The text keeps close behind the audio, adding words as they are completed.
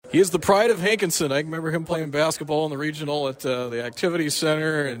He is the pride of Hankinson. I remember him playing basketball in the regional at the Activity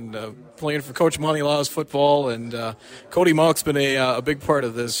Center and playing for Coach Moneylaw's football. And Cody Mauch's been a big part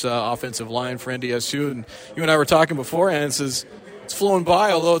of this offensive line for NDSU. And you and I were talking beforehand. It says it's flown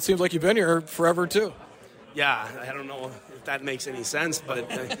by, although it seems like you've been here forever too. Yeah, I don't know if that makes any sense, but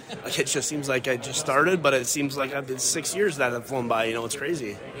it just seems like I just started, but it seems like I've been 6 years that have flown by. It's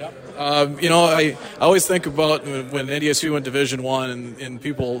crazy. Yep. I always think about when NDSU went Division I and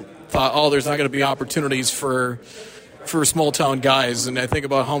people thought, there's not going to be opportunities for small-town guys. And I think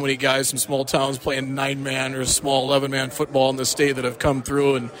about how many guys from small towns playing 9-man or small 11-man football in the state that have come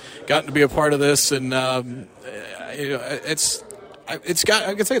through and gotten to be a part of this. And, it's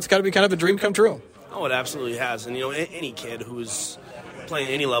got to be kind of a dream come true. Oh, it absolutely has. And, any kid who's playing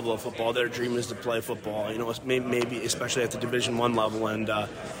any level of football, their dream is to play football, maybe especially at the Division I level. And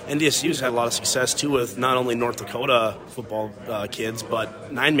NDSU's had a lot of success, too, with not only North Dakota football kids,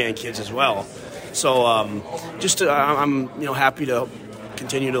 but 9-man kids as well. So I'm happy to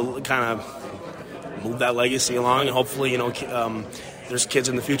continue to kind of move that legacy along. And hopefully, there's kids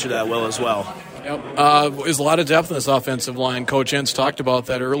in the future that will as well. Yep. There's a lot of depth in this offensive line. Coach Entz talked about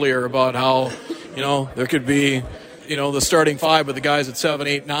that earlier, about how there could be, the starting five, but the guys at 7,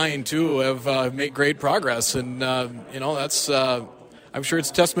 8, 9 too have made great progress, and that's I'm sure it's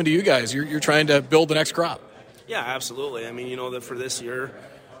a testament to you guys. You're trying to build the next crop. Yeah, absolutely. I mean, that for this year,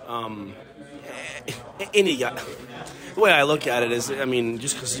 any guy. The way I look at it is,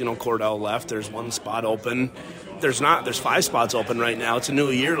 just because Cordell left, there's one spot open. There's 5 spots open right now. It's a new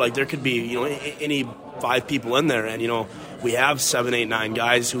year. Like, there could be any 5 people in there, and we have 7, 8, 9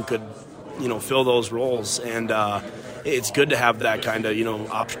 guys who could fill those roles, and it's good to have that kind of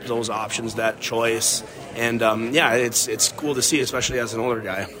those options, that choice, and it's cool to see, especially as an older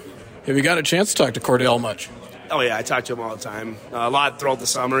guy. Have you got a chance to talk to Cordell much? Oh yeah, I talk to him all the time, a lot throughout the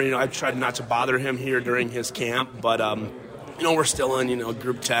summer. I tried not to bother him here during his camp, but we're still in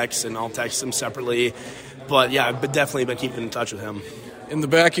group texts, and I'll text him separately. But yeah, I've definitely been keeping in touch with him. In the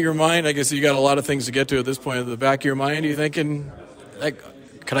back of your mind, I guess you got a lot of things to get to at this point. In the back of your mind, are you thinking,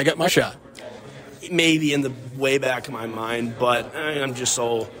 can I get my shot? Maybe in the way back of my mind, but I'm just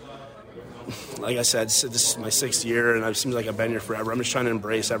so, like I said, this is my 6th year, and it seems like I've been here forever. I'm just trying to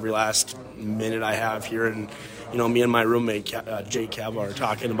embrace every last minute I have here, and me and my roommate Jake Cavall are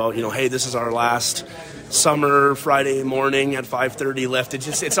talking about, hey, this is our last summer Friday morning at 5:30 lift.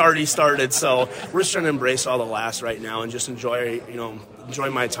 It's already started, so we're just trying to embrace all the last right now and just enjoy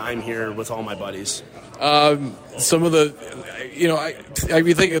my time here with all my buddies. Some of the, I'd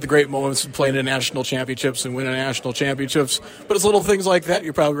be thinking of the great moments of playing in national championships and winning national championships, but it's little things like that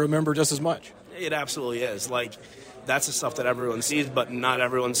you probably remember just as much. It absolutely is. Like, that's the stuff that everyone sees, but not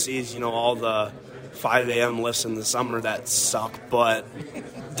everyone sees, all the 5 a.m. lifts in the summer that suck, but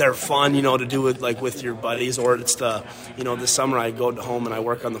they're fun, to do it with your buddies. Or it's this summer I go home and I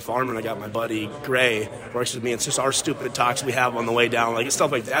work on the farm, and I got my buddy Gray works with me. It's just our stupid talks we have on the way down, it's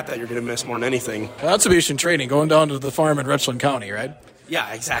stuff like that you're going to miss more than anything. Well, that's Conservation training, going down to the farm in Richland County, right?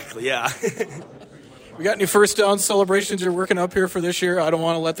 Yeah, exactly. Yeah. We got any first down celebrations you're working up here for this year? I don't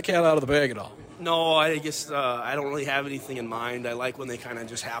want to let the cat out of the bag at all. No, I guess I don't really have anything in mind. I like when they kind of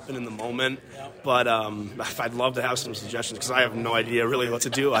just happen in the moment. But I'd love to have some suggestions, because I have no idea really what to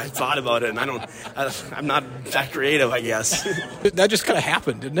do. I thought about it, and I'm not that creative, I guess. That just kind of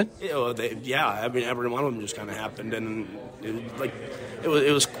happened, didn't it? Every one of them just kind of happened, and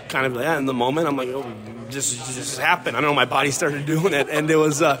it was kind of in the moment. I'm like, just happened. I don't know. My body started doing it, and it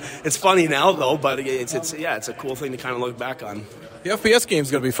was. It's funny now though, but it's a cool thing to kind of look back on. The FBS game's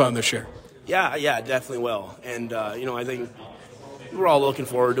going to be fun this year. Yeah, definitely will. And, I think we're all looking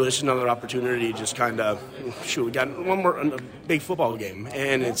forward to it. It's just another opportunity to just kind of, we got one more big football game.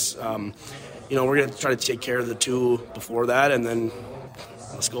 And it's, we're going to try to take care of the 2 before that, and then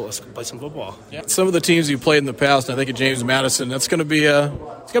let's go play some football. Yeah. Some of the teams you played in the past, I think at James Madison, that's going to be,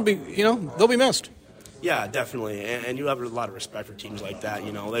 they'll be missed. Yeah, definitely, and you have a lot of respect for teams like that.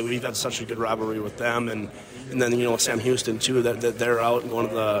 We've had such a good rivalry with them, and then Sam Houston too. That they're out and going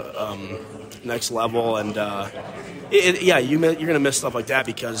to the next level, and you're going to miss stuff like that,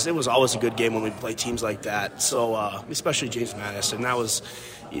 because it was always a good game when we play teams like that. So especially James Madison, it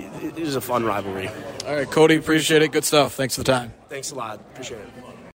was a fun rivalry. All right, Cody, appreciate it. Good stuff. Thanks for the time. Thanks a lot. Appreciate it.